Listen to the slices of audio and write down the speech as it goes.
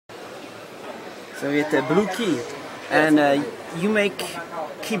So we have Bluekey, and you make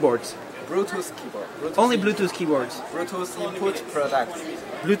keyboards. Bluetooth keyboard. Only Bluetooth keyboards. Bluetooth input products.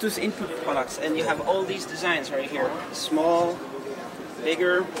 Bluetooth input products, and you have all these designs right here: small,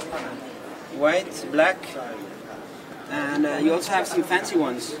 bigger, white, black, and you also have some fancy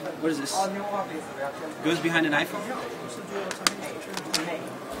ones. What is this? Goes behind an iPhone.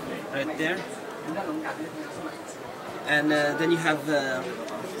 Right there. And then you have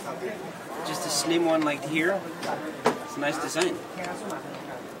just a slim one like here. It's a nice design.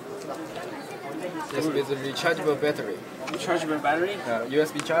 This with a rechargeable battery. Rechargeable battery.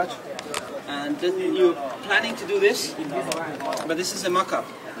 USB charge. And then you're planning to do this, but this is a mock-up.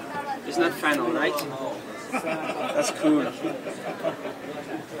 It's not final, right? That's cool.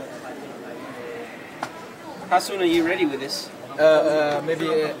 How soon are you ready with this? Maybe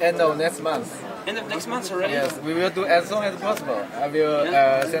end of next month. End of next month already? Yes, we will do as soon as possible. I will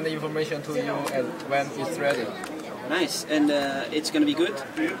send the information to you when it's ready. Nice, and it's going to be good?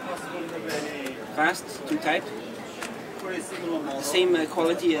 Fast to type? The same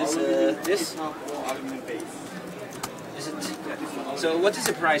quality as this? Is it? So what is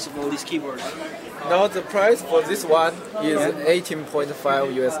the price of all these keyboards? Now the price for this one is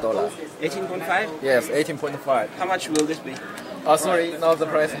 $18.5 US. 18.5? Yes, 18.5. How much will this be? Oh, sorry, now the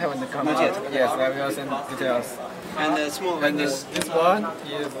price haven't come Not out. yet. Yes, I will send details. And small like And this? this one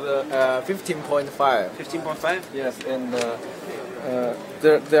is 15.5. 15.5? Yes, and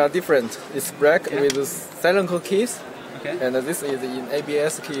they are different. It's black with silent keys, and this is in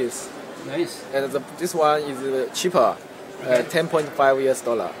ABS keys. Nice. And this one is cheaper, $10.5 US.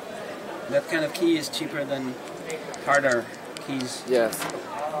 That kind of key is cheaper than harder keys. Yes.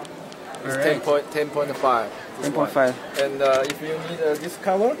 It's 10.5. 10.5. And if you need this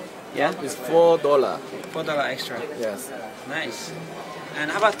cover, Yeah? it's $4. $4 extra. Yes. Nice.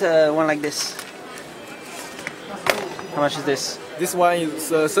 And how about one like this? How much is this? This one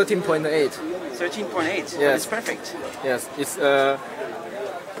is 13.8. 13.8. Yes. It's perfect. Yes. It's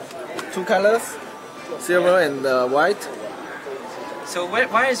two colors, silver and white. So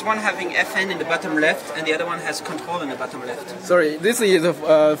why is one having FN in the bottom left and the other one has control in the bottom left? Sorry, this is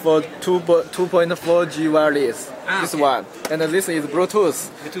for 2.4G wireless. This one, and this is Bluetooth.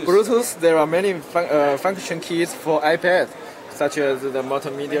 Bluetooth. There are many function keys for iPad, such as the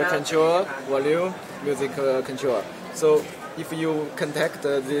multimedia control, volume, music control. So if you contact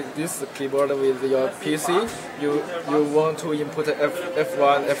this keyboard with your PC, you want to input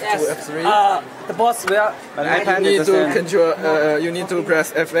F1, F2, F3. The boss will. But iPad you need to control. You need to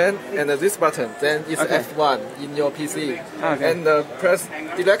press Fn and this button. Then it's F1 in your PC. Okay. And press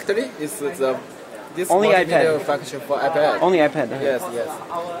directly is this only multimedia iPad function for iPad. Only iPad. Yes, yes.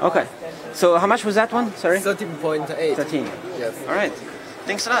 Okay. So how much was that one? Sorry. 13.8. 13. Yes. All right.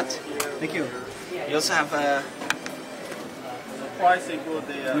 Thanks a lot. Thank you. You also have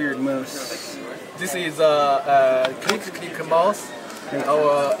weird mouse. This is a click mouse.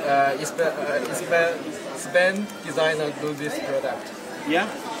 Our Spain designer do this product. Yeah.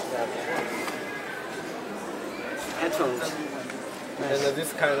 Headphones. Nice. And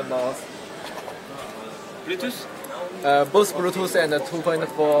this kind of mouse. Bluetooth? Both Bluetooth and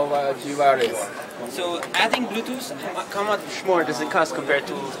 2.4G wireless. So adding Bluetooth, how much more does it cost compared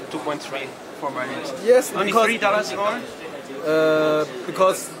to 2.3 for wireless? Yes, only because $3 more.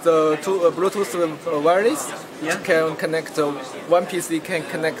 Because the Bluetooth wireless can connect one PC can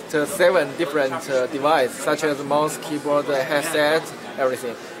connect 7 different devices such as mouse, keyboard, headset,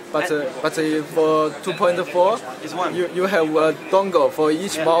 everything. But for 2.4, is one. You have a dongle for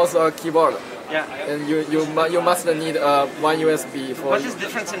each mouse or keyboard. Yeah. And you must need one USB for. What is the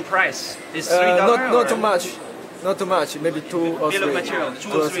difference in price? Is $3? Not too much. Not too much, maybe 2 or 3. Bill of material,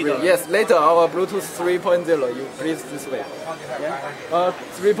 $2 or $3. Yes, later our Bluetooth 3.0, you please this way. Yeah?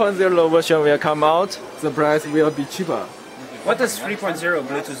 3.0 version will come out, the price will be cheaper. What does 3.0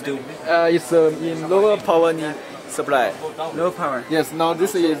 Bluetooth do? It's in lower power need supply. Low power? Yes, now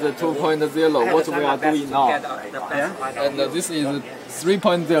this is 2.0, what we are doing now. Yeah? And this is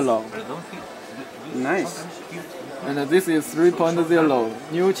 3.0. Nice. And this is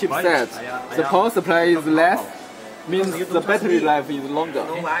 3.0, new chipset. The power supply is less. Means the battery life is longer,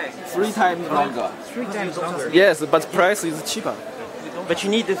 3 times longer. 3 times longer? Yes, but price is cheaper. But you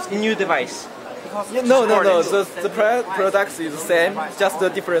need a new device. No. The product is the same, just the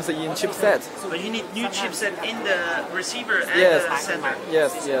difference in chipset. But you need new chipset in the receiver and the sender.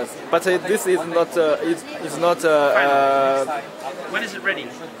 Yes. But this is not. It's not. When is it ready?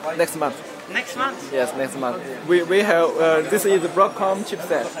 Next month. Next month? Yes, next month. We have. This is the Broadcom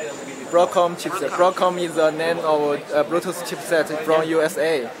chipset. Broadcom chipset. Broadcom is the name of Bluetooth chipset from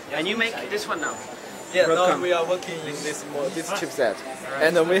USA. And you make this one now? Yeah, now Broadcom. we are working in this chipset,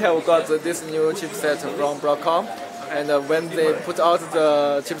 and we have got this new chipset from Broadcom. And when they put out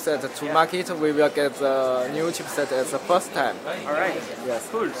the chipset to market, we will get the new chipset as the first time. All right. Yes.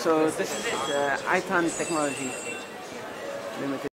 Cool. So this is it. ITON Technology Limited.